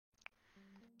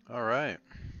All right.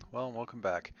 Well, welcome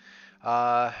back.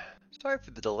 Uh, Sorry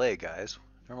for the delay, guys.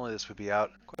 Normally this would be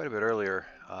out quite a bit earlier.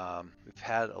 We've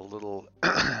had a little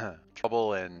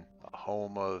trouble in a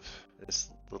home of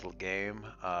this little game.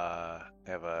 I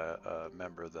have a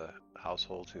member of the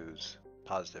household who's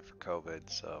positive for COVID.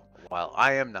 So while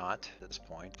I am not at this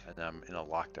point, and I'm in a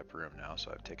locked up room now,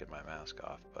 so I've taken my mask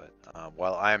off. But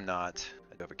while I am not,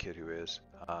 I do have a kid who is.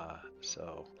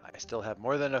 So I still have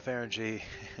more than enough energy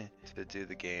to do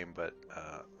the game, but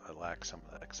I lack some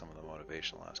of the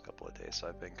motivation the last couple of days, so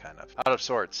I've been kind of out of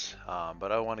sorts.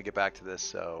 But I want to get back to this,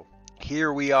 so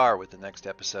here we are with the next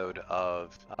episode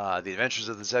of The Adventures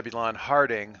of the Zebulon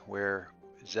Harding, where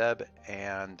Zeb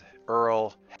and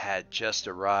Earl had just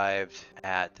arrived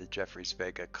at the Jeffries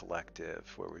Vega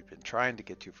Collective, where we've been trying to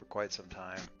get to for quite some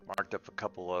time.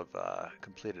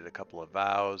 Completed a couple of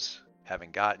vows,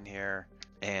 having gotten here,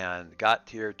 and got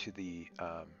here to the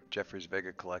Jeffries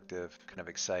Vega Collective. Kind of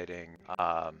exciting.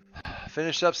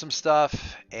 Finished up some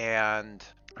stuff and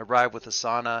arrived with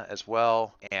Asana as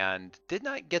well, and did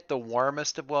not get the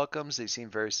warmest of welcomes. They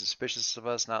seemed very suspicious of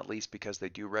us, not least because they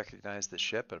do recognize the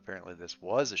ship, but apparently this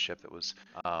was a ship that was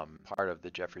part of the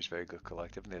Jeffries Vega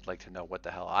Collective, and they'd like to know what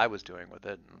the hell I was doing with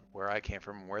it, and where I came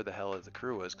from, and where the hell the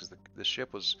crew was, because the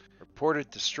ship was reported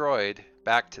destroyed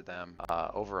back to them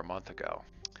over a month ago.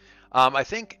 I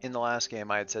think in the last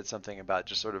game I had said something about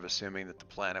just sort of assuming that the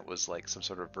planet was like some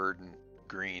sort of verdant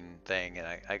green thing, and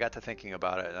I got to thinking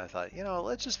about it, and I thought,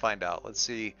 let's just find out. Let's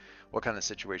see what kind of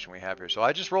situation we have here. So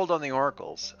I just rolled on the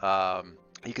oracles.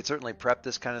 You could certainly prep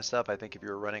this kind of stuff. I think if you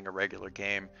were running a regular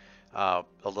game, a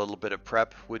little bit of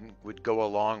prep would go a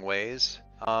long ways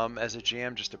as a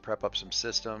GM, just to prep up some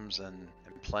systems and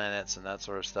planets and that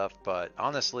sort of stuff. But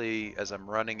honestly, as I'm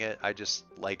running it, I just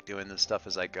like doing this stuff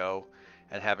as I go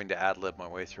and having to ad-lib my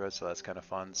way through it, so that's kind of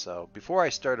fun. So before I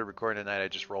started recording tonight, I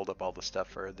just rolled up all the stuff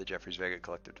for the Jeffries Vega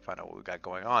Collective to find out what we got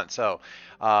going on. So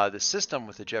the system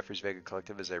with the Jeffries Vega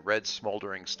Collective is a red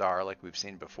smoldering star, like we've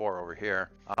seen before over here.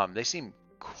 They seem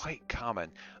quite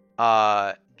common.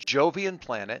 Jovian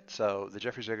planet, so the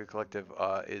Jeffries Vega Collective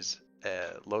is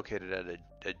located at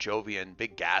a Jovian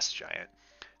big gas giant.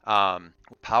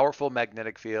 Powerful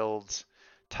magnetic fields,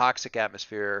 toxic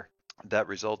atmosphere, that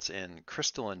results in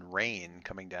crystalline rain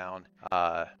coming down.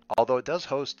 Although it does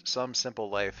host some simple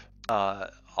life,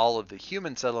 all of the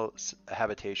human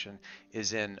habitation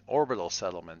is in orbital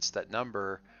settlements that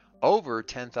number over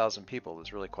 10,000 people.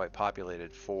 It's really quite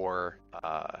populated for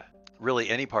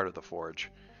really any part of the Forge,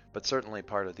 but certainly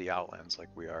part of the Outlands like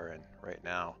we are in right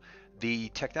now. The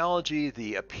technology,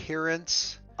 the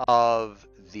appearance of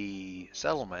the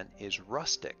settlement is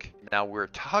rustic. Now we're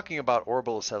talking about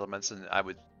orbital settlements, and I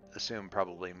would assume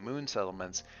probably moon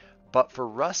settlements, but for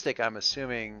rustic, I'm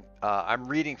assuming I'm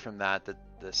reading from that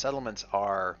the settlements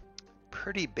are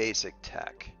pretty basic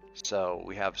tech. So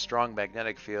we have strong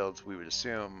magnetic fields. We would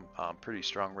assume pretty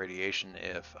strong radiation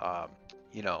if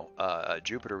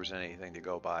Jupiter was anything to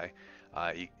go by.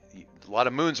 A lot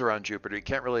of moons around Jupiter. You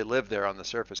can't really live there on the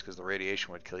surface because the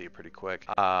radiation would kill you pretty quick.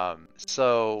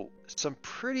 So some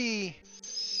pretty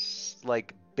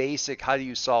like basic. How do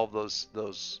you solve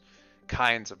those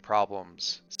kinds of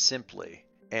problems simply,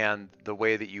 and the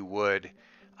way that you would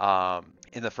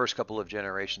in the first couple of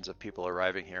generations of people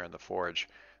arriving here in the Forge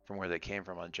from where they came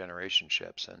from on generation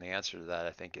ships? And the answer to that,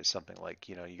 I think, is something like,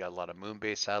 you got a lot of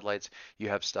moon-based satellites. You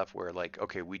have stuff where, like,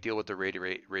 okay, we deal with the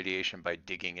radiation by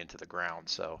digging into the ground.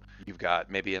 So you've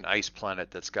got maybe an ice planet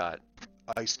that's got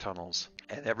ice tunnels,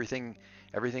 and everything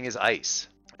is ice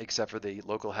except for the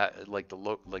local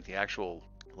the actual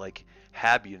like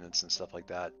hab units and stuff like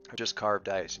that are just carved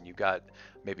ice, and you've got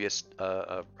maybe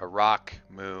a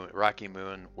rocky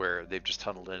moon where they've just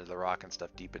tunneled into the rock and stuff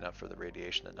deep enough for the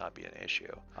radiation to not be an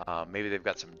issue. Maybe they've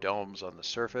got some domes on the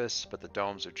surface, but the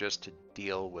domes are just to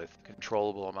deal with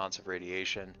controllable amounts of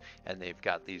radiation, and they've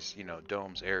got these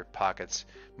domes, air pockets,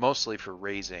 mostly for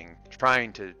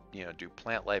trying to do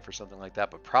plant life or something like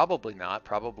that, but probably not.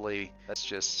 Probably that's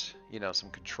just some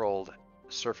controlled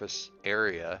surface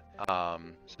area.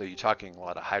 So you're talking a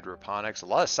lot of hydroponics, a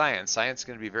lot of science. Science is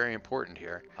going to be very important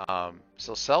here.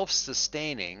 So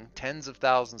self-sustaining, tens of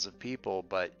thousands of people,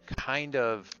 but kind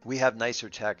of we have nicer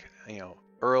tech.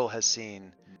 Earl has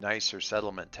seen nicer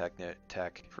settlement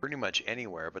tech pretty much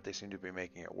anywhere, but they seem to be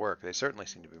making it work. They certainly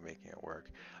seem to be making it work.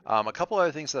 A couple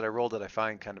other things that I rolled that I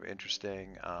find kind of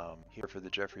interesting here for the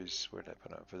Jeffries. Where did I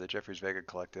put up for the Jeffries Vega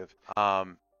Collective?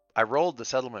 I rolled the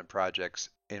settlement projects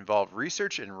involve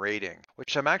research and rating,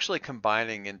 which I'm actually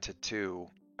combining into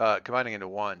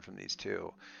one from these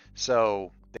two.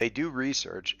 So they do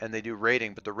research and they do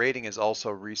rating, but the rating is also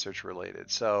research related.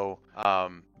 So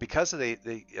because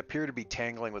they appear to be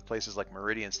tangling with places like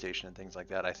Meridian Station and things like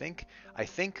that, I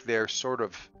think they're sort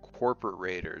of corporate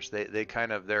raiders. They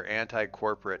kind of they're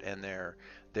anti-corporate, and they're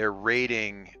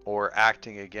raiding or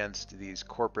acting against these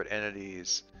corporate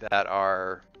entities that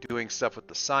are doing stuff with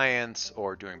the science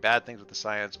or doing bad things with the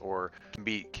science, or can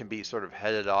be sort of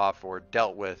headed off or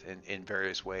dealt with in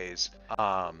various ways.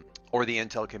 Or the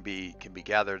intel can be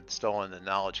gathered, stolen, the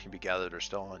knowledge can be gathered or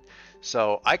stolen.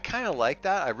 So I kind of like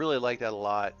that. I really like that a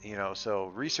lot. So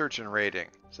research and rating.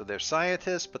 So they're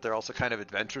scientists, but they're also kind of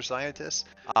adventure scientists.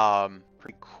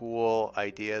 Pretty cool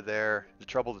idea there. The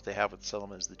trouble that they have with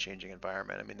settlement is the changing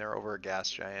environment. I mean, they're over a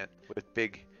gas giant with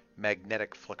big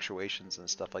magnetic fluctuations and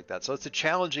stuff like that. So it's a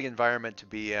challenging environment to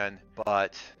be in,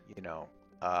 but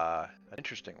an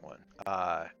interesting one,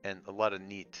 and a lot of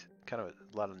neat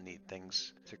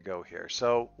things to go here.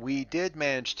 So we did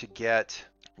manage to get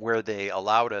where they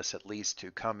allowed us at least to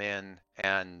come in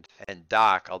and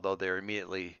dock, although they're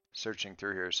immediately searching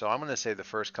through here. So I'm going to say the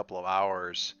first couple of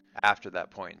hours after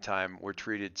that point in time, we're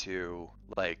treated to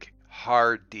like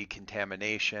hard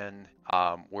decontamination.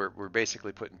 We're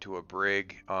basically put into a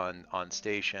brig on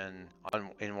station.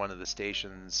 In one of the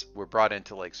stations, we're brought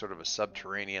into like sort of a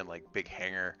subterranean, like big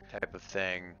hangar type of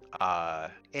thing.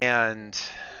 And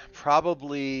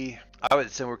probably I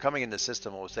would say we're coming into the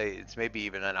system. We'll say it's maybe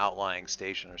even an outlying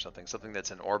station or something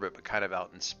that's in orbit, but kind of out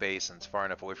in space, and it's far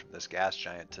enough away from this gas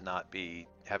giant to not be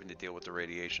having to deal with the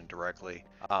radiation directly,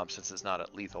 since it's not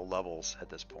at lethal levels at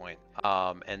this point.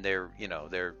 And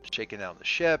they're shaking down the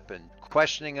ship and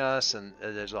questioning us, and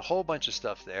there's a whole bunch of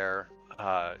stuff there.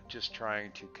 Just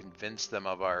trying to convince them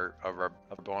of our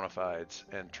bona fides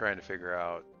and trying to figure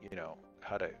out,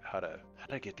 how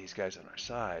to get these guys on our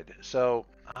side. So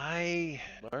I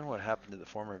learned what happened to the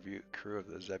former crew of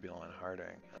the Zebulon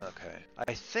Harding. Okay,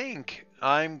 I think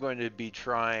I'm going to be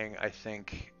trying.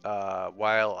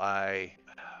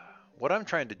 What I'm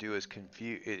trying to do is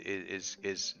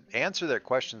is answer their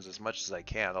questions as much as I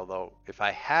can. Although if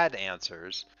I had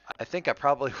answers, I think I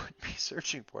probably wouldn't be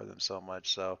searching for them so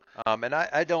much. So, and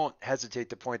I don't hesitate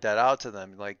to point that out to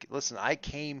them. Like, listen, I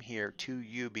came here to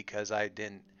you because I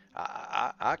didn't.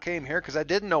 I came here because I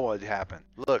didn't know what had happened.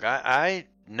 Look, I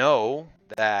know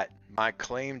that my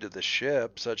claim to the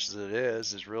ship, such as it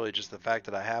is really just the fact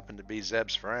that I happen to be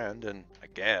Zeb's friend, and I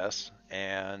guess,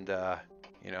 and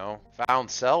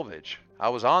found salvage. I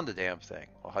was on the damn thing.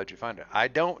 Well, how'd you find it? I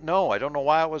don't know. I don't know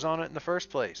why I was on it in the first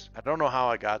place. I don't know how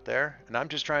I got there, and I'm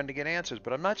just trying to get answers.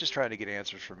 But I'm not just trying to get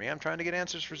answers for me. I'm trying to get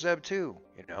answers for Zeb too.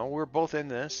 We're both in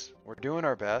this. We're doing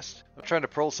our best. I'm trying to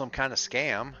pull some kind of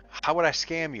scam. How would I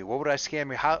scam you? What would I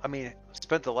scam you?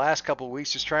 Spent the last couple of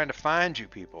weeks just trying to find you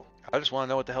people. I just want to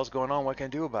know what the hell's going on. What can I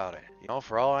do about it?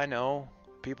 For all I know,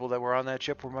 people that were on that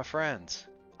ship were my friends.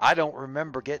 I don't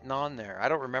remember getting on there. I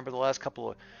don't remember the last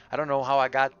I don't know how I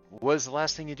got. What was the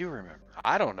last thing you do remember?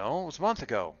 I don't know. It was a month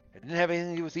ago. It didn't have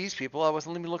anything to do with these people. I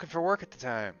wasn't even looking for work at the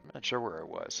time. I'm not sure where I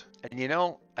was.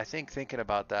 And I think thinking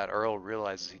about that, Earl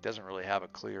realizes he doesn't really have a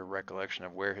clear recollection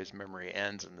of where his memory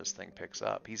ends and this thing picks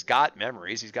up. He's got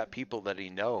memories. He's got people that he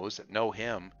knows that know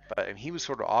him. But he was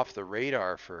sort of off the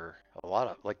radar for a lot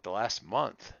of, like, the last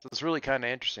month. So it's really kind of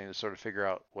interesting to sort of figure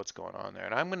out what's going on there.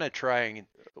 And I'm going to try and,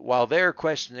 while they're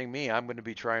questioning me, I'm going to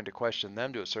be trying to question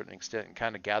them to a certain extent and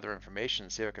kind of gather information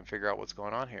and see if I can figure out what's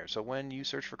going on here. So when you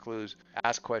search for clues,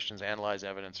 ask questions, analyze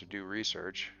evidence, or do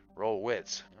research, roll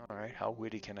wits. All right, how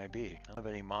witty can I be? I don't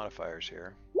have any modifiers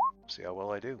here. See how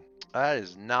well I do. That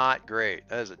is not great.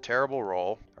 That is a terrible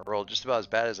roll. I rolled just about as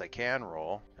bad as I can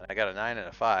roll, and I got a 9 and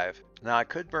a 5. Now, I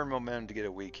could burn momentum to get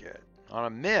a weak hit. On a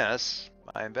miss,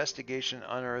 my investigation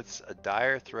unearths a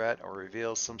dire threat or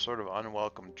reveals some sort of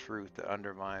unwelcome truth that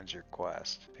undermines your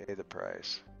quest. Pay the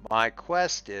price. My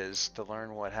quest is to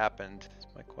learn what happened. Is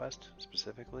my quest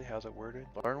specifically? How's it worded?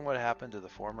 Learn what happened to the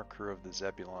former crew of the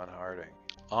Zebulon Harding.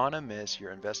 On a miss,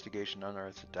 your investigation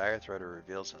unearths a dire threat or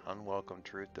reveals an unwelcome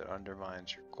truth that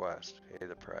undermines your quest. Pay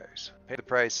the price. Pay the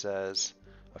price says,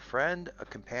 a friend, a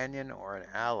companion, or an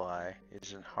ally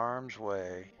is in harm's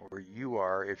way, or you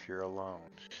are if you're alone.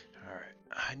 Alright,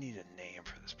 I need a name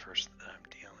for this person that I'm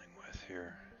dealing with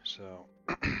here. So,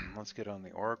 let's get on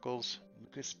the oracles.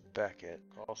 Lucas Beckett,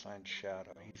 call sign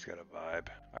Shadow. He's got a vibe.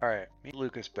 Alright, meet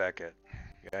Lucas Beckett.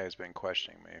 The guy who's been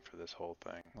questioning me for this whole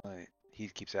thing. He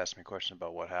keeps asking me questions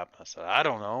about what happened. I said, I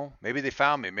don't know. Maybe they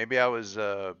found me. Maybe I was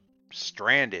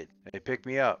stranded. They picked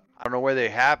me up. I don't know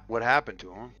where what happened to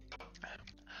them.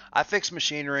 I fix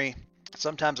machinery.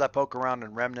 Sometimes I poke around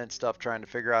in remnant stuff trying to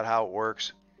figure out how it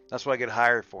works. That's what I get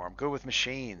hired for. I'm good with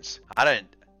machines.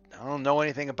 I don't know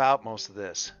anything about most of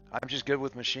this. I'm just good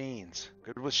with machines,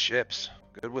 good with ships,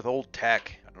 good with old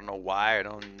tech. I don't know why, I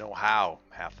don't know how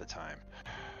half the time.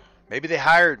 Maybe they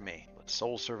hired me.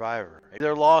 Sole survivor. Maybe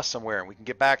they're lost somewhere and we can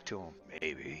get back to them.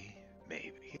 Maybe.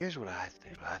 Here's what I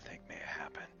think may have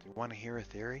happened. You want to hear a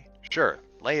theory? Sure,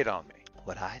 lay it on me.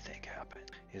 What I think happened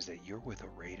is that you're with a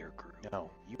raider group. No,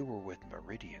 you were with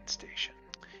Meridian Station.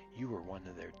 You were one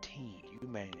of their team. You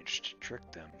managed to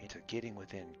trick them into getting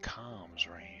within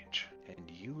comms range. And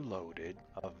you loaded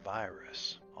a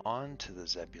virus onto the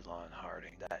Zebulon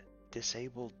Harding that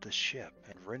disabled the ship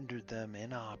and rendered them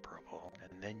inoperable,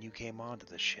 and then you came onto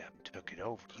the ship, took it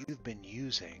over. You've been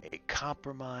using a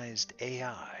compromised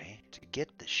AI to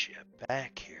get the ship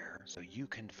back here so you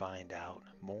can find out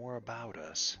more about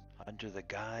us under the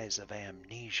guise of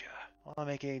amnesia. Well, that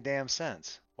doesn't make any damn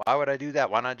sense. Why would I do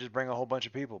that? Why not just bring a whole bunch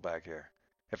of people back here?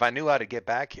 If I knew how to get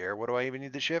back here, what do I even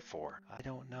need the ship for? I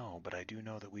don't know, but I do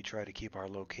know that we try to keep our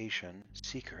location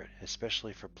secret,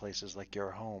 especially for places like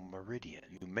your home, Meridian.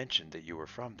 You mentioned that you were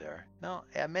from there. No,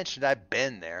 I mentioned I've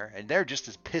been there, and they're just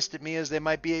as pissed at me as they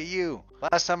might be at you.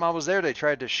 Last time I was there, they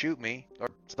tried to shoot me, or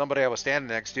somebody I was standing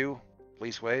next to,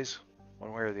 leastways,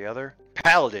 one way or the other.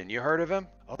 Paladin, you heard of him?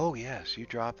 Oh yes, you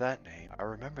dropped that name. I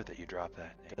remember that you dropped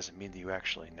that name. Doesn't mean that you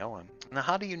actually know him. Now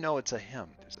how do you know it's a him?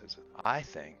 I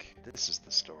think this is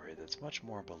the story that's much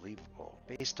more believable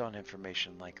based on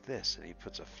information like this. And he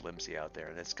puts a flimsy out there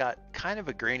and it's got kind of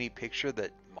a grainy picture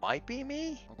that might be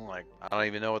me. I'm like, I don't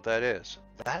even know what that is.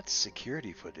 That's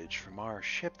security footage from our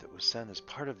ship that was sent as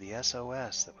part of the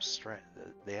SOS that was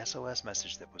the SOS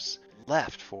message that was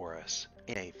left for us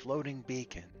in a floating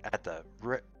beacon at the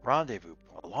rendezvous,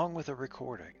 along with a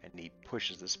recording. And he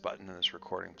pushes this button and this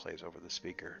recording plays over the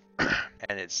speaker.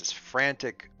 And it's this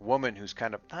frantic woman who's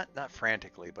kind of not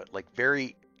frantically, but like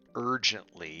very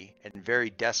urgently and very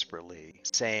desperately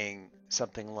saying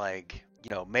something like,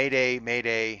 you know, Mayday,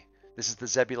 Mayday, this is the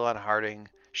Zebulon Harding.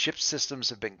 Ship systems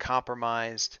have been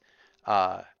compromised.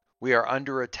 We are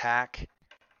under attack.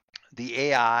 The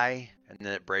AI, and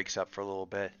then it breaks up for a little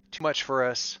bit. Too much for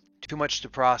us. Too much to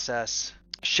process.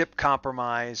 Ship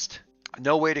compromised.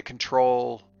 No way to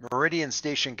control. Meridian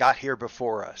Station got here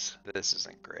before us. This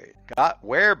isn't great. Got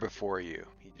where before you?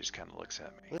 He just kind of looks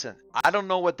at me. Listen, I don't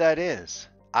know what that is.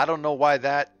 I don't know why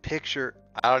that picture,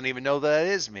 I don't even know that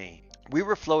is me. We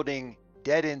were floating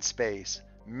dead in space,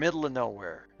 middle of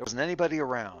nowhere. There wasn't anybody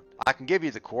around. I can give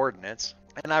you the coordinates,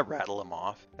 and I rattle them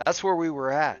off. That's where we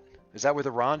were at. Is that where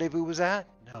the rendezvous was at?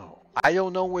 No. I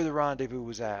don't know where the rendezvous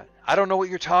was at. I don't know what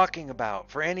you're talking about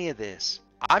for any of this.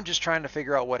 I'm just trying to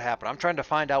figure out what happened. I'm trying to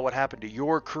find out what happened to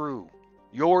your crew,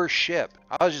 your ship.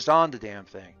 I was just on the damn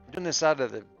thing. I'm doing this out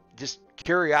of the just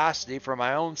curiosity for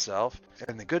my own self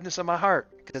and the goodness of my heart,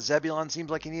 because Zebulon seems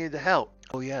like he needed the help.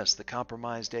 Oh yes, the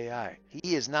compromised AI.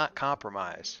 He is not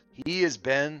compromised. He has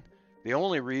been the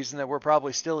only reason that we're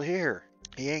probably still here.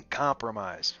 He ain't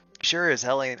compromised. Sure as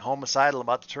hell ain't homicidal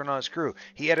about to turn on his crew.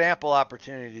 He had ample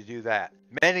opportunity to do that.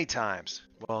 Many times.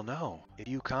 Well, no. If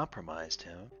you compromised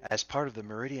him as part of the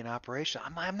Meridian operation,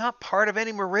 I'm not part of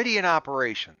any Meridian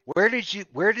operation. Where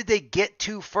did they get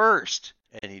to first?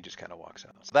 And he just kind of walks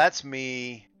out. So that's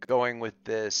me going with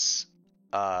this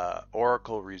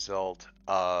oracle result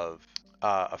of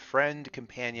a friend,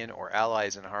 companion, or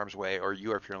allies in harm's way, or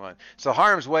you are if you're alone. So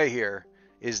harm's way here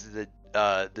is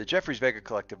the Jeffries Vega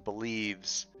Collective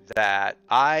believes that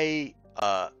I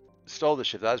stole the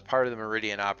ship. That was part of the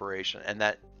Meridian operation. And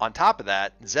that on top of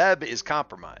that, Zeb is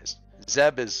compromised.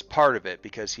 Zeb is part of it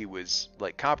because he was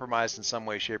like compromised in some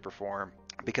way, shape, or form.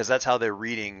 Because that's how they're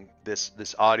reading this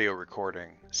audio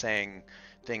recording, saying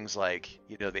things like,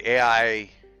 you know, the AI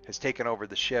has taken over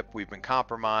the ship. We've been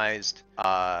compromised.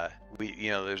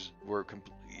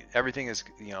 Everything is,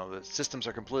 you know, the systems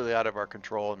are completely out of our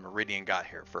control, and Meridian got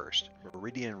here first.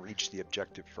 Meridian reached the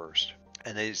objective first.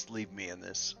 And they just leave me in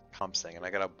this comms thing,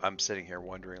 and I'm sitting here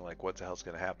wondering, like, what the hell's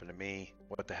gonna happen to me?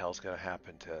 What the hell's gonna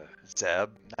happen to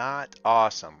Zeb? Not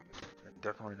awesome.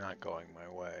 Definitely not going my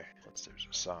way. Unless there's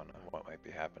a son on what might be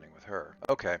happening with her.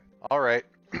 Okay, all right.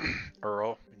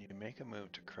 Earl, when you make a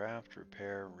move to craft,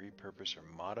 repair, repurpose, or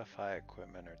modify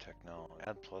equipment or technology,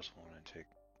 add +1 and take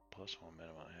 +1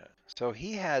 minimum hit. So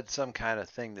he had some kind of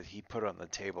thing that he put on the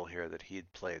table here that he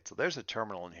had played. So there's a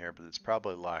terminal in here, but it's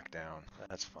probably locked down.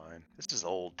 That's fine. This is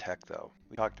old tech though.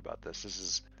 We talked about this.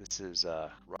 This is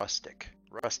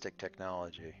rustic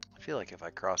technology. I feel like if I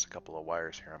cross a couple of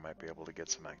wires here, I might be able to get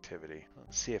some activity.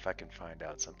 Let's see if I can find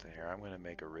out something here. I'm going to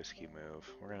make a risky move.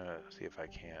 We're going to see if I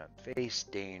can't face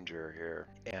danger here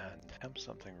and attempt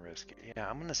something risky. Yeah,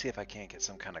 I'm going to see if I can't get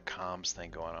some kind of comms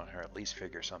thing going on here, at least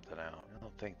figure something out. I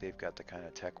don't think they've got the kind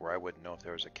of tech where I wouldn't know if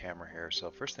there was a camera here. So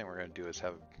first thing we're going to do is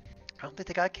have, I don't think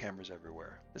they got cameras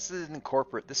everywhere. This isn't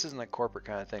corporate. This isn't a corporate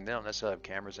kind of thing. They don't necessarily have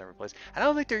cameras in every place. I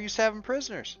don't think they're used to having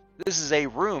prisoners. This is a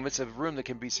room. It's a room that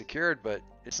can be secured, but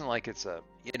it isn't like it's a,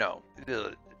 it's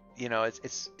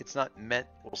not meant.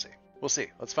 We'll see. We'll see.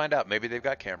 Let's find out. Maybe they've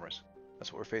got cameras.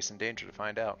 That's what we're facing danger to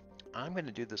find out. I'm going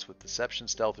to do this with deception,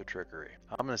 stealth, or trickery.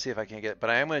 I'm going to see if I can get, but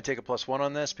I am going to take a +1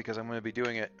 on this because I'm going to be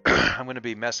doing it. I'm going to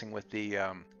be messing with the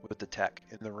tech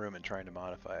in the room and trying to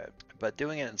modify it, but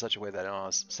doing it in such a way that I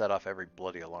don't set off every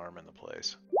bloody alarm in the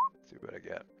place. See what I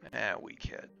get. Weak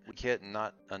hit. Weak hit,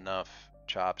 not enough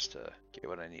chops to get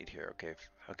what I need here.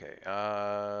 Okay.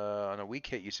 On a weak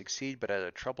hit, you succeed, but at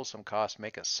a troublesome cost,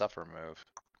 make a suffer move.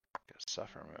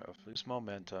 Suffer move. Lose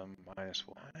momentum. -1.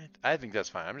 I think that's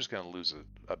fine. I'm just going to lose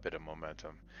a bit of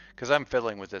momentum because I'm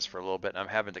fiddling with this for a little bit and I'm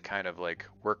having to kind of like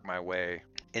work my way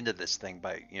into this thing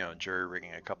by, jury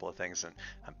rigging a couple of things. And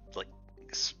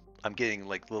I'm getting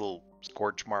like little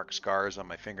scorch mark scars on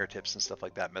my fingertips and stuff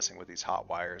like that, messing with these hot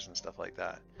wires and stuff like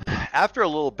that. After a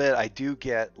little bit, I do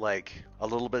get like a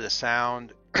little bit of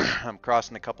sound. I'm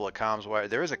crossing a couple of comms wires.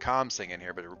 There is a comms thing in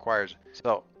here, but it requires,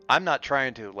 so I'm not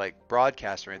trying to like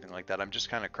broadcast or anything like that. I'm just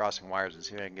kind of crossing wires and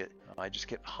see if I can get, I just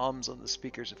get hums on the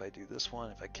speakers if I do this one.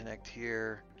 If I connect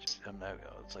here, it's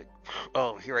like,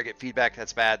 oh, here I get feedback.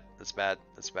 That's bad. That's bad.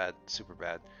 That's bad. Super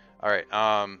bad. All right.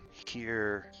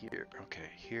 Here. Okay.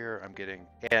 Here I'm getting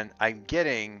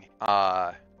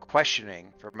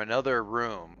questioning from another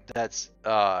room. That's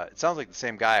it sounds like the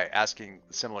same guy asking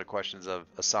similar questions of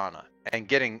Asana and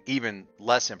getting even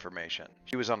less information.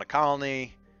 She was on a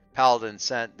colony. Paladin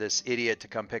sent this idiot to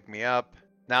come pick me up.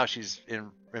 Now she's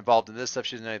involved in this stuff.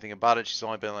 She doesn't know anything about it. She's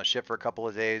only been on a ship for a couple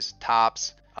of days,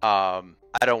 tops. I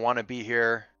don't want to be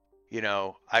here.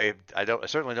 I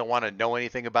certainly don't want to know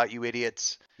anything about you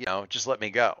idiots. Just let me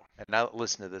go. And I'll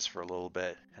listen to this for a little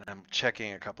bit. And I'm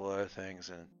checking a couple other things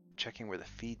and checking where the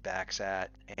feedback's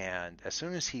at. And as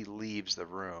soon as he leaves the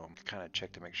room, kind of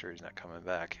check to make sure he's not coming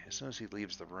back. As soon as he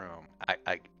leaves the room,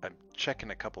 I'm checking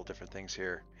a couple different things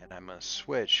here, and I'm gonna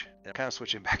switch. And I'm kind of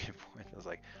switching back and forth. I was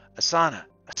like, Asana,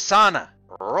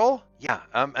 Earl? Yeah,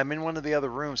 I'm in one of the other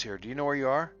rooms here. Do you know where you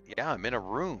are? Yeah, I'm in a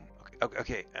room.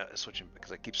 Okay. Switching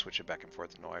because I keep switching back and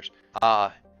forth in the wires.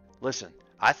 Listen,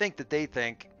 I think that they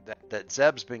think that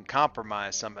Zeb's been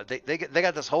compromised. They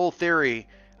got this whole theory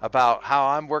about how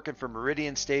I'm working for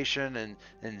Meridian Station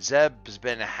and Zeb has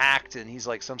been hacked and he's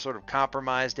like some sort of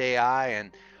compromised AI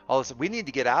and all this. We need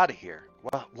to get out of here.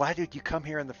 Well, why did you come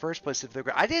here in the first place?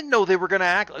 I didn't know they were going to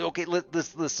act. Okay, we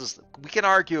can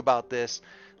argue about this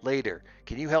later.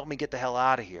 Can you help me get the hell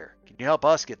out of here? Can you help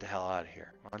us get the hell out of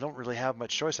here? I don't really have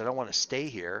much choice. I don't want to stay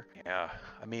here. Yeah,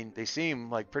 I mean, they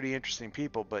seem like pretty interesting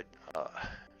people, but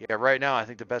yeah, right now I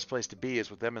think the best place to be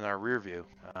is with them in our rear view.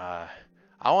 I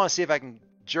want to see if I can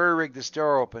jury rig this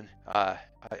door open. I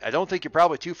don't think you're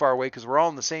probably too far away because we're all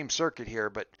in the same circuit here,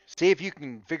 but see if you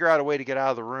can figure out a way to get out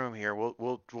of the room here.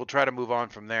 We'll try to move on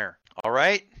from there. All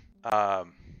right.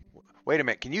 Wait a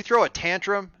minute. Can you throw a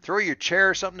tantrum? Throw your chair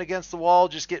or something against the wall?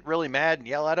 Just get really mad and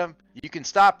yell at him? You can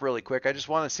stop really quick. I just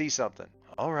want to see something.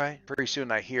 All right. Pretty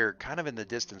soon I hear kind of in the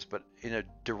distance, but in a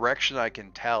direction I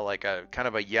can tell, like a kind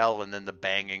of a yell and then the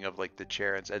banging of like the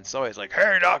chair. And so it's like,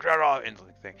 hey, doctor, and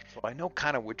like thing. So I know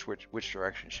kind of which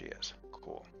direction she is.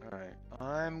 Cool. All right.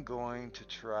 I'm going to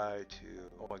try to,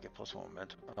 I get +1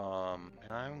 momentum.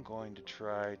 And I'm going to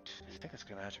try to, I think it's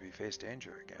going to have to be face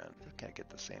danger again. I think I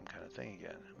get the same kind of thing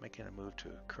again. I'm making a move to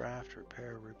craft,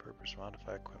 repair, repurpose,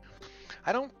 modify equipment.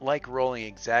 I don't like rolling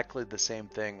exactly the same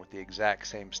thing with the exact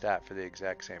same stat for the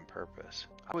exact same purpose.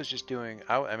 I was just doing,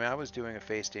 I was doing a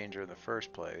face danger in the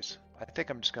first place. I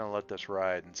think I'm just going to let this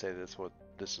ride and say this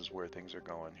is where things are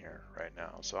going here right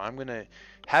now. So I'm going to,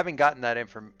 having gotten that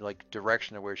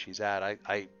direction of where she's at,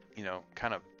 I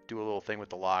kind of do a little thing with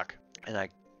the lock and I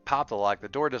pop the lock. The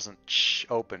door doesn't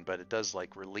open, but it does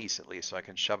like release at least, so I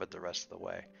can shove it the rest of the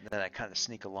way. And then I kind of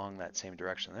sneak along that same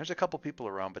direction. There's a couple people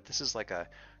around, but this is like a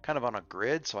kind of on a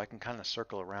grid, so I can kind of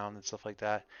circle around and stuff like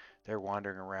that. They're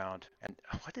wandering around. And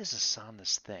what is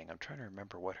Asana's thing? I'm trying to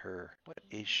remember what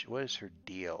is her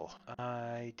deal.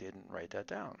 I didn't write that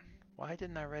down. Why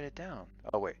didn't I write it down?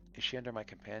 Oh wait, is she under my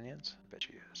companions? I bet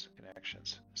she is.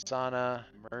 Connections. Asana,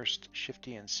 immersed,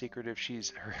 shifty, and secretive.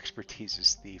 Her expertise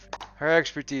is thief.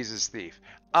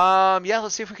 Yeah,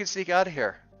 let's see if we can sneak out of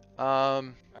here.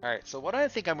 Alright, so what I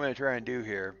think I'm going to try and do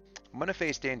here, I'm going to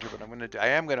face danger, but I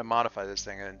am going to modify this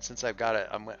thing, and since I've got it,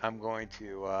 I'm going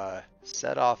to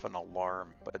set off an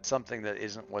alarm, but it's something that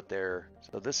isn't what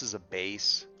so this is a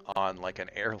base on like an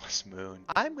airless moon.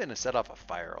 I'm going to set off a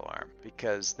fire alarm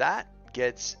because that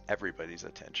gets everybody's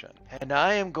attention. And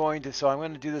I am going to, so I'm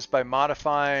going to do this by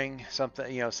modifying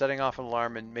something, setting off an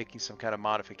alarm and making some kind of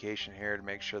modification here to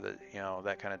make sure that,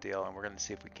 that kind of deal. And we're going to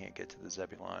see if we can't get to the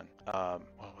Zebulon. I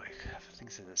think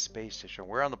it's in the space station.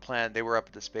 We're on the planet. They were up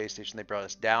at the space station. They brought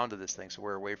us down to this thing, so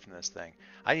we're away from this thing.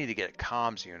 I need to get a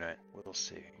comms unit. We'll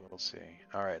see.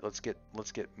 All right, let's get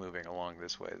moving along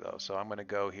this way though. So I'm going to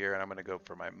go here and I'm going to go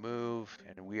for my move,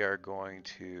 and we are going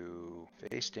to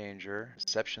face danger,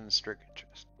 deception,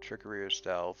 trickery, or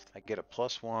stealth. I get a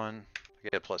 +1. I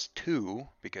get a +2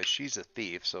 because she's a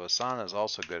thief. So Asana's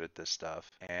also good at this stuff.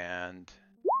 And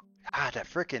God, that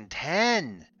freaking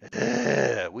 10.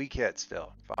 Ugh, weak hit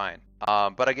still. Fine.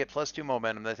 But I get +2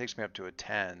 momentum. That takes me up to a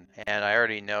 10. And I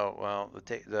already know, well,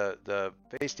 the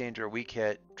face danger, weak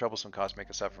hit, troublesome cost, make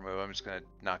a suffer move. I'm just going to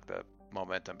knock the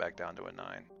momentum back down to a 9.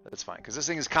 That's fine, because this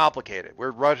thing is complicated.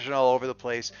 We're rushing all over the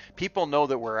place. People know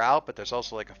that we're out, but there's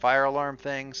also like a fire alarm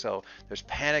thing. So there's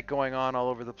panic going on all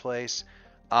over the place.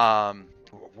 How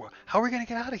are we gonna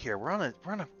get out of here? We're on a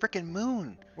freaking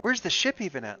moon. Where's the ship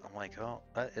even at? I'm like, oh,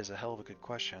 that is a hell of a good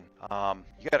question.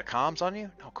 You got a comms on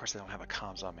you? No, of course they don't have a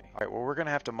comms on me. All right, well, we're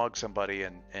gonna have to mug somebody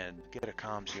and get a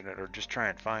comms unit, or just try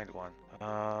and find one.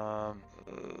 I'm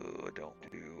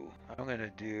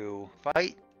gonna do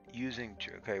fight using.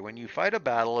 Okay, when you fight a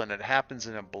battle and it happens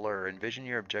in a blur, envision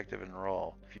your objective and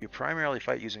roll. If you primarily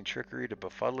fight using trickery to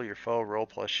befuddle your foe, roll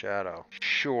 + shadow.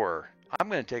 Sure. I'm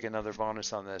going to take another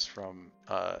bonus on this from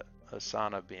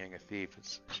Asana being a thief.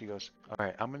 She goes, all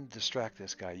right, I'm going to distract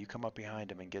this guy. You come up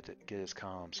behind him and get his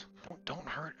comms. Don't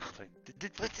hurt. I was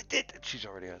like, she's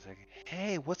already I was like,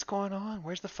 hey, what's going on?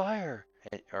 Where's the fire?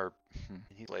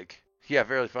 He's like, yeah,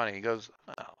 very funny. He goes,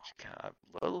 oh,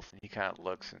 he kind of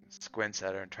looks and squints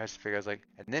at her and tries to figure out, like,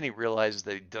 and then he realizes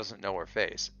that he doesn't know her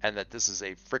face and that this is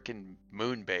a freaking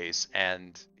moon base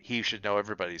and he should know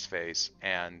everybody's face,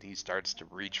 and he starts to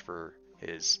reach for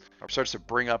starts to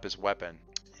bring up his weapon.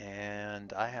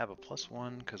 And I have a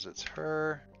 +1 because it's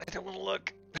her. I don't want to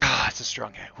look. It's a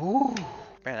strong hit. Ooh,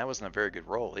 man, that wasn't a very good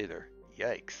roll either.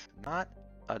 Yikes. Not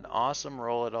an awesome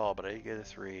roll at all, but I did get a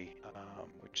 3,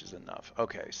 which is enough.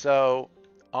 Okay, so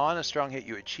on a strong hit,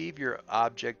 you achieve your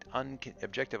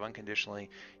objective unconditionally.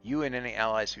 You and any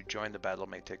allies who join the battle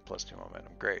may take +2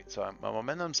 momentum. Great. So my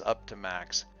momentum's up to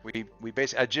max. I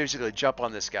basically jump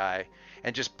on this guy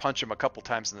and just punch him a couple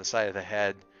times in the side of the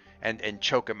head and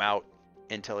choke him out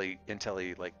until he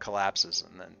like collapses,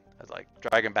 and then I like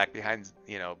drag him back behind,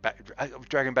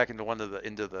 drag him back into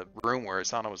the room where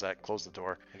Asana was at, close the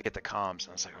door, I get the comms, and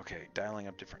I was like, okay, dialing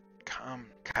up different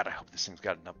God, I hope this thing's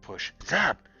got enough push.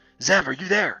 Zeb, are you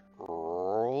there?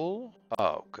 Roll.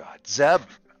 Oh God, Zeb,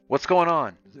 what's going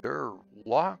on? They're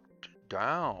locked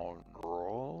down.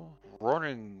 Roll.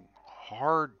 Running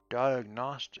hard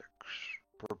diagnostics.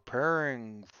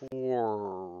 Preparing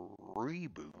for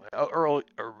reboot.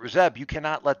 Zeb, you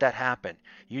cannot let that happen.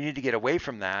 You need to get away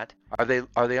from that. Are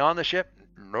they on the ship?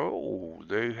 No,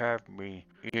 they have me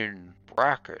in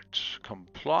brackets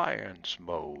compliance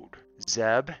mode.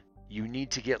 Zeb, you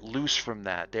need to get loose from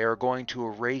that. They are going to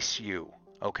erase you,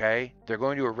 okay? They're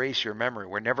going to erase your memory.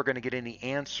 We're never going to get any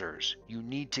answers. You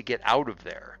need to get out of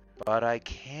there. But I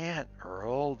can't,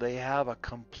 Earl. They have a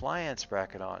compliance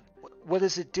bracket on. What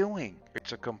is it doing?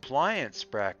 It's a compliance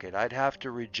bracket. I'd have to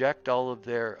reject all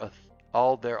their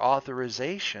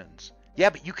authorizations. Yeah,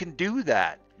 but you can do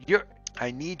that. I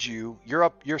need you.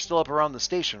 You're still up around the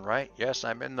station, right? Yes,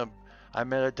 I'm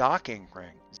at a docking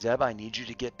ring. Zeb, I need you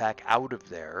to get back out of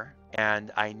there,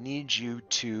 and I need you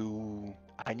to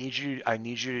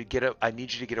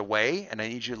get away, and I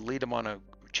need you to lead them on a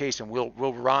chase, and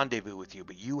we'll rendezvous with you.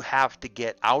 But you have to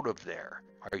get out of there.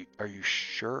 Are you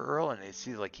sure, Earl? And it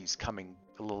seems like he's coming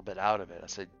a little bit out of it. I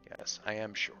said, yes, I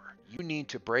am sure. You need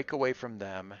to break away from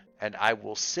them, and I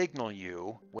will signal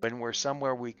you when we're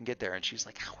somewhere we can get there. And she's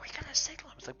like, how are we going to signal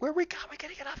him? It's like, where we got? We got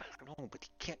to get off it. I don't know, but he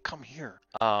can't come here.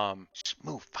 Just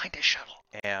move, find a shuttle.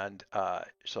 And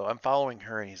so I'm following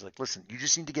her, and he's like, listen, you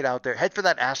just need to get out there. Head for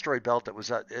that asteroid belt that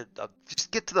was,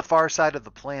 just get to the far side of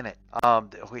the planet.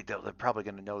 Wait, they're probably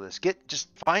going to know this.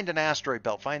 Just find an asteroid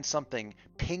belt, find something,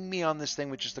 ping me on this thing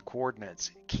with just the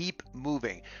coordinates. Keep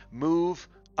moving. Move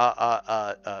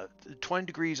 20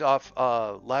 degrees off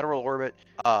lateral orbit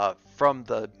from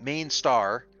the main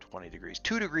star, 20 degrees,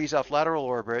 2 degrees off lateral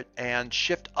orbit, and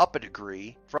shift up a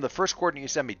degree from the first coordinate you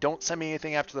send me. Don't send me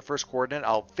anything after the first coordinate.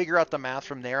 I'll figure out the math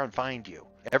from there and find you.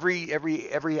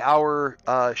 Every hour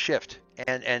shift.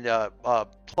 And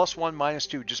 +1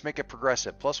 -2, just make it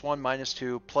progressive. +1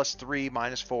 -2, +3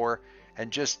 -4,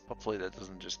 and just hopefully that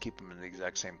doesn't just keep them in the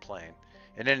exact same plane.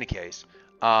 In any case,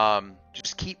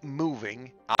 just keep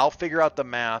moving. I'll figure out the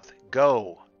math.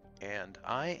 Go. And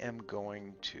I am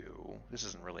going to, this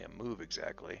isn't really a move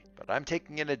exactly, but I'm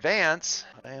taking an advance.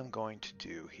 What I am going to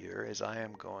do here is I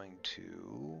am going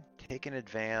to take an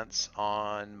advance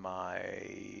on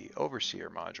my Overseer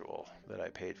module that I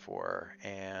paid for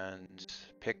and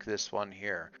pick this one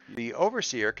here. The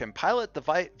Overseer can pilot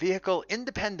the vehicle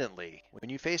independently when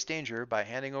you face danger by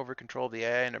handing over control of the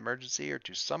AI in emergency or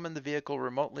to summon the vehicle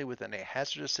remotely within a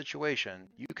hazardous situation.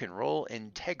 You can roll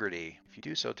integrity. If you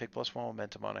do so, take +1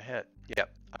 momentum on a hit. Yep,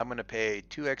 I'm going to pay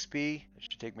 2 XP. It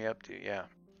should take me up to, yeah.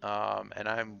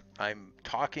 And I'm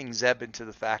talking Zeb into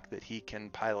the fact that he can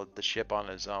pilot the ship on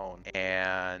his own.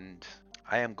 And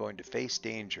I am going to face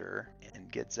danger and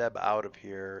get Zeb out of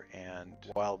here. And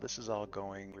while this is all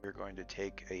going, we're going to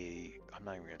take a, I'm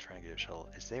not even going to try and get a shuttle.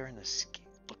 Is there an escape?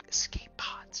 Look, escape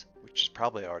pods, which is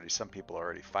probably already, some people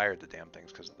already fired the damn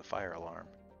things because of the fire alarm.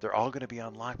 They're all going to be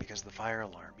unlocked because of the fire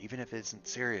alarm, even if it isn't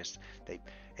serious.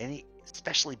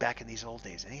 Especially back in these old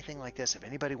days, anything like this, if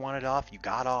anybody wanted off, you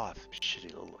got off.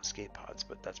 Shitty little escape pods,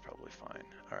 but that's probably fine.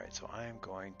 All right, so I am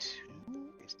going to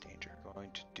face danger.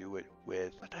 Going to do it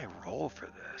with, what did I roll for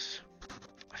this?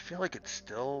 I feel like it's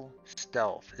still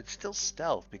stealth. It's still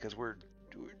stealth because we're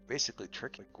basically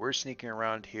tricky. Like, we're sneaking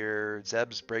around here.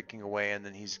 Zeb's breaking away, and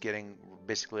then he's getting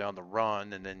basically on the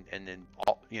run, and then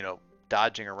all,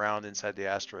 dodging around inside the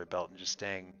asteroid belt and just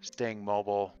staying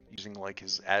mobile, using like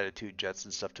his attitude jets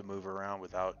and stuff to move around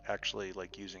without actually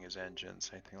like using his engines,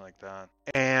 anything like that.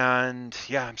 And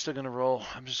yeah, I'm just gonna roll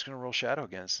Shadow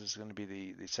again. This is gonna be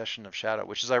the session of Shadow,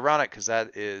 which is ironic because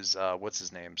that is what's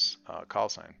his name's call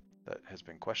sign that has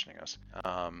been questioning us.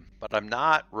 But I'm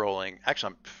not rolling,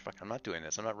 actually I'm not doing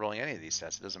this. I'm not rolling any of these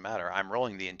stats. It doesn't matter. I'm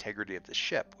rolling the integrity of the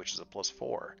ship, which is a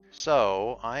 +4.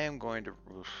 So I am going to,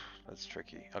 that's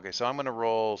tricky. Okay, so I'm going to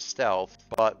roll stealth,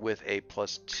 but with a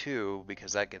 +2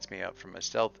 because that gets me up from my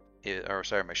stealth,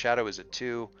 my shadow is a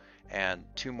 2, and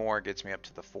 2 more gets me up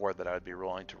to the 4 that I would be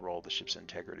rolling to roll the ship's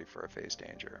integrity for a phase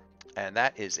danger. And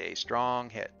that is a strong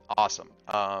hit. Awesome.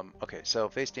 Okay, so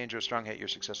phase danger, strong hit, you're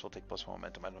successful, take +1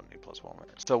 momentum. I don't need +1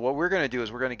 momentum. So what we're going to do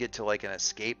is we're going to get to like an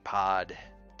escape pod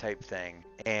type thing,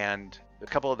 and a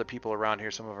couple of the people around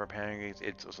here, some of our panicking,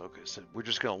 it's okay, so we're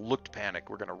just going to look to panic.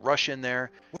 We're going to rush in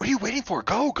there. What are you waiting for?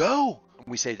 Go!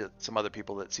 We say to some other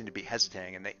people that seem to be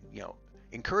hesitating, and they,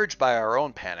 encouraged by our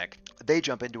own panic, they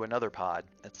jump into another pod.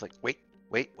 It's like, wait.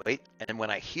 And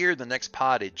when I hear the next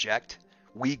pod eject,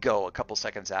 we go a couple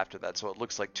seconds after that. So it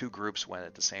looks like 2 groups went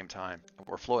at the same time.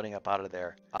 We're floating up out of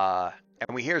there.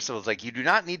 And we hear, so it's like, you do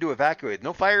not need to evacuate.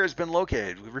 No fire has been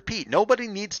located. We repeat, nobody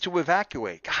needs to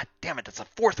evacuate. God damn it, that's the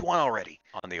 4th one already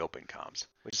on the open comms,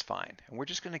 which is fine. And we're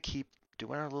just going to keep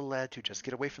doing our little attitude, just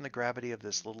get away from the gravity of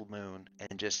this little moon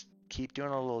and just keep doing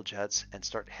our little jets and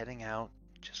start heading out,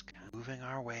 just kind of moving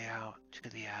our way out to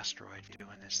the asteroid,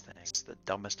 doing this thing. It's the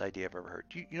dumbest idea I've ever heard.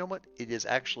 You know what? It is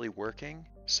actually working.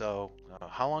 So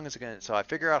how long is it going to, so I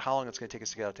figure out how long it's going to take us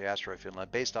to get out to the asteroid field.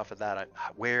 And based off of that,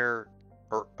 where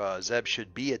Zeb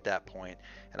should be at that point,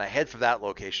 and I head for that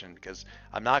location because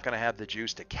I'm not going to have the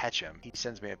juice to catch him. He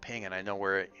sends me a ping and I know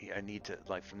where I need to,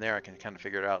 like from there I can kind of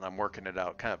figure it out, and I'm working it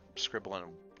out, kind of scribbling,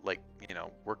 like,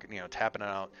 working, tapping it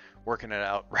out, working it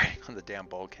out, right on the damn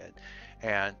bulkhead,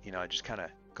 and just kind of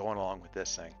going along with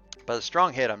this thing. But a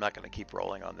strong hit, I'm not going to keep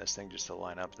rolling on this thing just to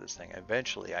line up this thing.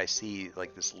 Eventually, I see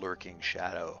like this lurking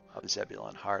shadow of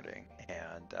Zebulon Harding,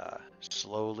 and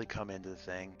slowly come into the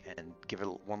thing and give it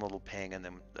one little ping, and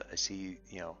then I see,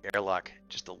 airlock,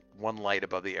 just one light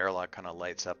above the airlock kind of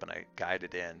lights up, and I guide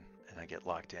it in, and I get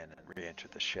locked in and re-enter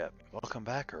the ship. Welcome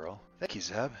back, Earl. Thank you,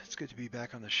 Zeb. It's good to be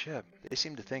back on the ship. They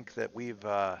seem to think that we've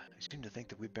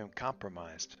been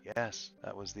compromised. Yes,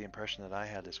 that was the impression that I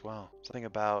had as well. Something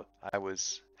about I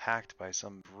was hacked by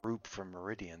some group from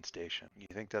Meridian Station. You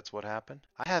think that's what happened?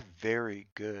 I have very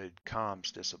good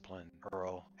comms discipline,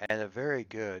 Earl, and a very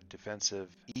good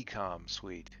defensive ecom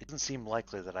suite. It doesn't seem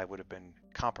likely that I would have been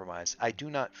compromised. I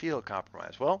do not feel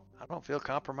compromised. Well, I don't feel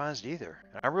compromised either.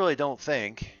 And I really don't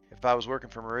think, if I was working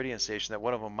for Meridian Station, that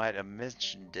one of them might have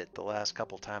mentioned it the last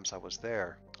couple times I was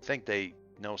there. I think they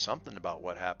know something about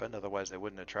what happened, otherwise they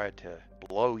wouldn't have tried to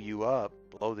blow you up,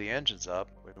 blow the engines up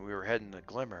when we were heading to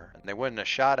Glimmer, and they wouldn't have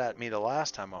shot at me the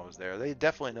last time I was there. They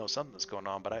definitely know something's going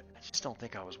on, but I just don't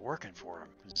think I was working for them.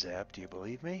 Zeb, do you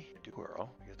believe me? I do,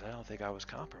 Earl, because I don't think I was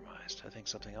compromised. I think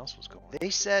something else was going on. They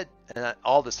said, and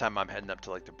all this time I'm heading up to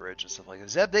like the bridge and stuff like that.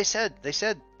 Zeb, they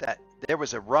said that there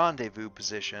was a rendezvous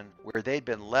position where they'd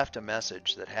been left a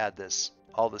message that had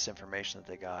all this information that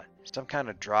they got, some kind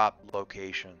of drop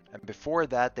location, and before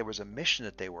that there was a mission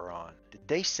that they were on. Did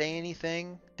they say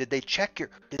anything? Did they check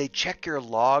your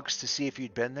logs to see if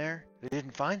you'd been there? They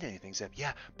didn't find anything, Zeb.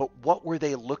 Yeah, but what were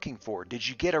they looking for? Did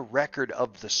you get a record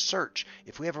of the search?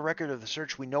 If we have a record of the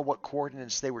search, we know what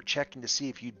coordinates they were checking to see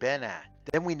if you'd been at.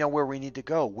 Then we know where we need to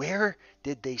go. Where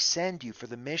did they send you for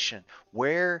the mission?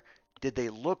 Where did they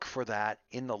look for that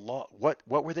in the log? What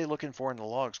were they looking for in the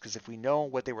logs? Because if we know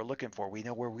what they were looking for, we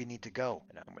know where we need to go.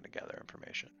 And I'm going to gather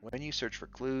information. When you search for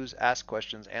clues, ask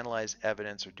questions, analyze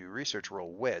evidence, or do research,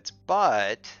 roll wits.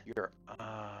 But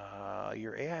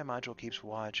your AI module keeps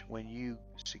watch when you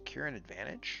secure an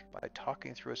advantage by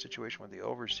talking through a situation with the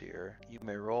overseer. You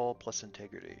may roll plus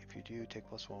integrity. If you do, take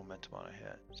plus 1 momentum on a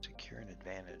hit. Secure an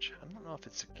advantage. I don't know if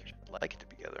it's secure. I'd like it to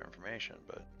be gather information,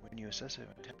 but when you assess it,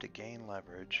 attempt to gain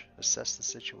leverage. Assess the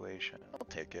situation. I'll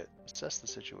take it. Assess the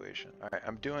situation. All right,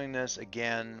 I'm doing this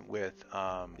again with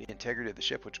the integrity of the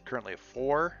ship, which is currently a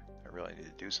 4. I really need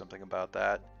to do something about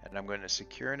that. And I'm going to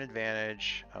secure an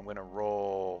advantage. I'm going to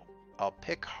roll. I'll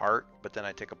pick heart, but then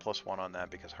I take a plus 1 on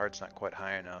that because heart's not quite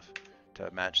high enough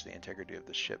to match the integrity of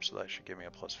the ship, so that should give me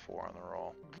a plus 4 on the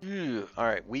roll. All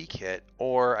right, weak hit,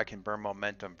 or I can burn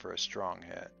momentum for a strong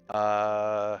hit.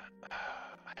 I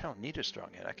don't need a strong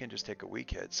hit. I can just take a weak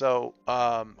hit. So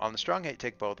on the strong hit,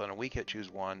 take both. On a weak hit,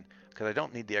 choose one. Because I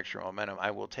don't need the extra momentum.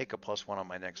 I will take a plus 1 on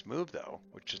my next move, though,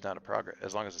 which is not a progress,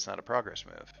 as long as it's not a progress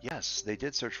move. Yes, they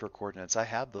did search for coordinates. I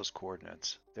have those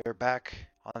coordinates. They're back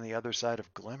on the other side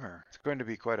of Glimmer. It's going to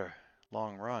be quite a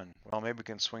long run. Well, maybe we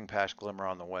can swing past Glimmer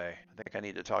on the way. I think I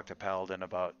need to talk to Paladin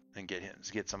about and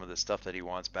get some of the stuff that he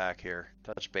wants back here.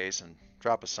 Touch base and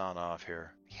drop a son off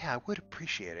here. Yeah, I would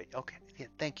appreciate it. Okay, yeah,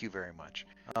 thank you very much.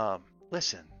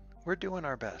 Listen, we're doing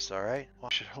our best, all right? Well,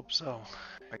 I should hope so.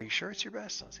 Are you sure it's your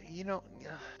best? I'll say,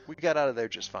 we got out of there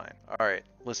just fine. All right,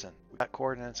 listen, we got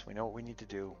coordinates. We know what we need to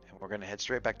do, and we're going to head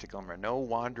straight back to Glimmer. No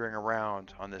wandering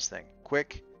around on this thing.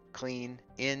 Quick, clean,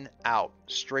 in, out,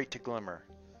 straight to Glimmer.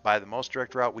 By the most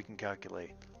direct route we can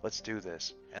calculate. Let's do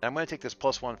this. And I'm going to take this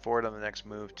plus 1 forward on the next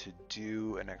move to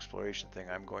do an exploration thing.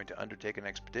 I'm going to undertake an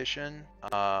expedition.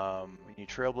 You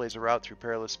trailblaze a route through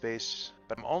perilous space.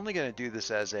 But I'm only going to do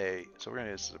this as so we're going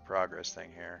to do this as a progress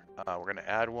thing here. We're going to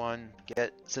add one.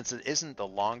 Since it isn't the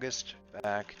longest,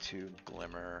 back to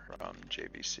Glimmer from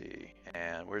JVC.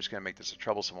 And we're just going to make this a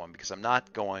troublesome one because I'm not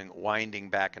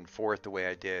winding back and forth the way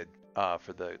I did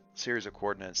for the series of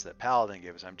coordinates that Paladin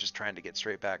gives. I'm just trying to get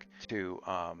straight back to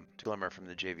Glimmer from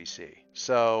the JVC.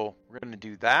 So we're going to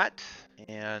do that,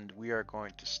 and we are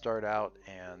going to start out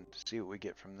and see what we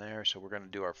get from there. So we're going to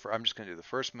do I'm just going to do the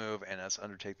first move, and that's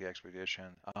undertake the expedition.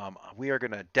 We are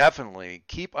going to definitely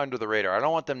keep under the radar. I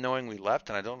don't want them knowing we left,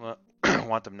 and I don't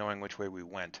want them knowing which way we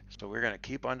went. So we're going to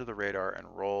keep under the radar and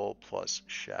roll plus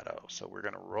shadow. So we're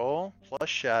going to roll plus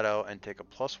shadow and take a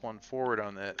plus 1 forward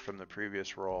on it from the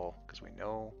previous roll because we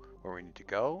know where we need to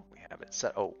go. We have it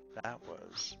set. Oh,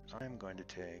 I'm going to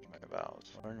take my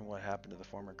vows. Learn what happened to the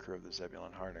former crew of the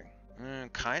Zebulon Harding.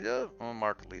 Kind of. I'll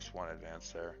mark at least 1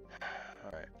 advance there. All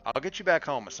right. I'll get you back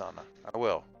home, Asana. I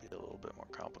will. Be a little bit more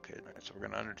complicated. All right, so we're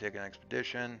going to undertake an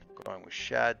expedition, going with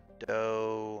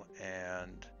shadow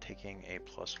and taking a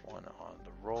plus 1 on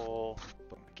the roll.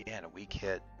 Boom, again, a weak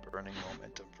hit, burning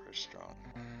momentum for a strong.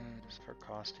 For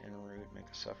cost en route, make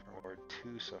a suffering or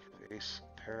 2 suffering. Face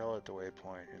peril at the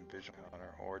waypoint, envision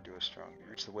honor, or do a strong.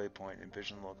 Reach the waypoint,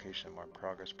 envision the location, and mark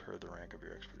progress per the rank of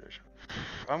your expedition.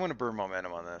 I'm going to burn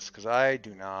momentum on this because I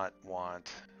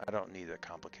don't need a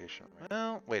complication.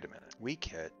 Well, wait a minute. Weak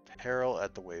hit, peril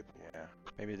at the waypoint. Yeah,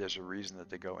 maybe there's a reason that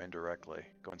they go indirectly.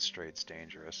 Going straight's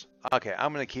dangerous. Okay,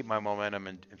 I'm going to keep my momentum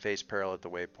and face peril at the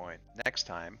waypoint. Next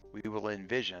time, we will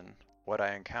envision what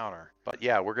I encounter. But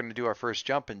yeah, we're going to do our first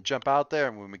jump and jump out there,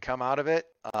 and when we come out of it,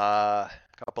 a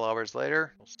couple hours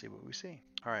later, we'll see what we see.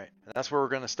 All right, and that's where we're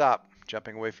going to stop,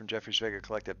 jumping away from Jeffrey's Vega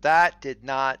Collective. That did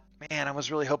not, man, I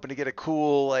was really hoping to get a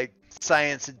cool,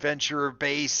 science adventure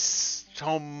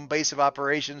home base of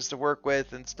operations to work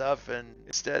with and stuff, and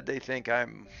instead they think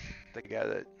I'm the guy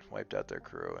that wiped out their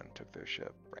crew and took their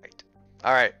ship. Right.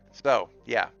 All right, so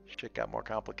yeah, shit got more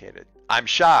complicated. I'm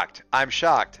shocked.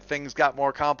 Things got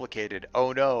more complicated.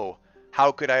 Oh no.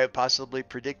 How could I have possibly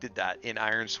predicted that in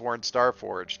Ironsworn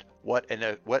Starforged? What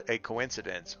a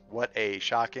coincidence. What a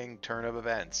shocking turn of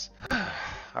events.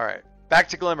 All right, back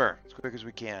to Glimmer as quick as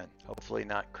we can. Hopefully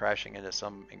not crashing into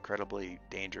some incredibly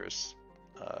dangerous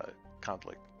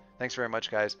conflict. Thanks very much,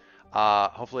 guys.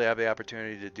 Hopefully I have the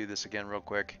opportunity to do this again real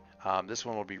quick. This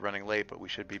one will be running late, but we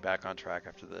should be back on track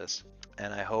after this.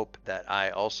 And I hope that I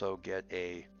also get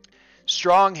a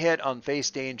strong hit on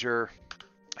face danger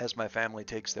as my family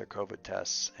takes their COVID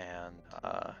tests. And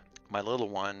my little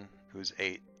one, who's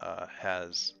 8,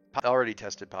 has already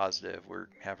tested positive. We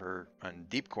have her on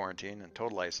deep quarantine and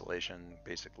total isolation,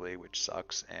 basically, which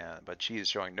sucks. But she is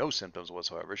showing no symptoms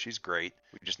whatsoever. She's great.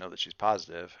 We just know that she's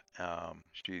positive.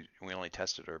 We only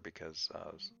tested her because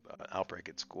an outbreak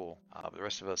at school. The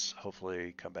rest of us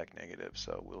hopefully come back negative.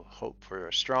 So we'll hope for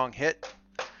a strong hit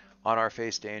on our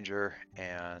face danger,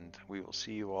 and we will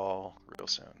see you all real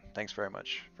soon. Thanks very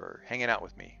much for hanging out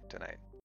with me tonight.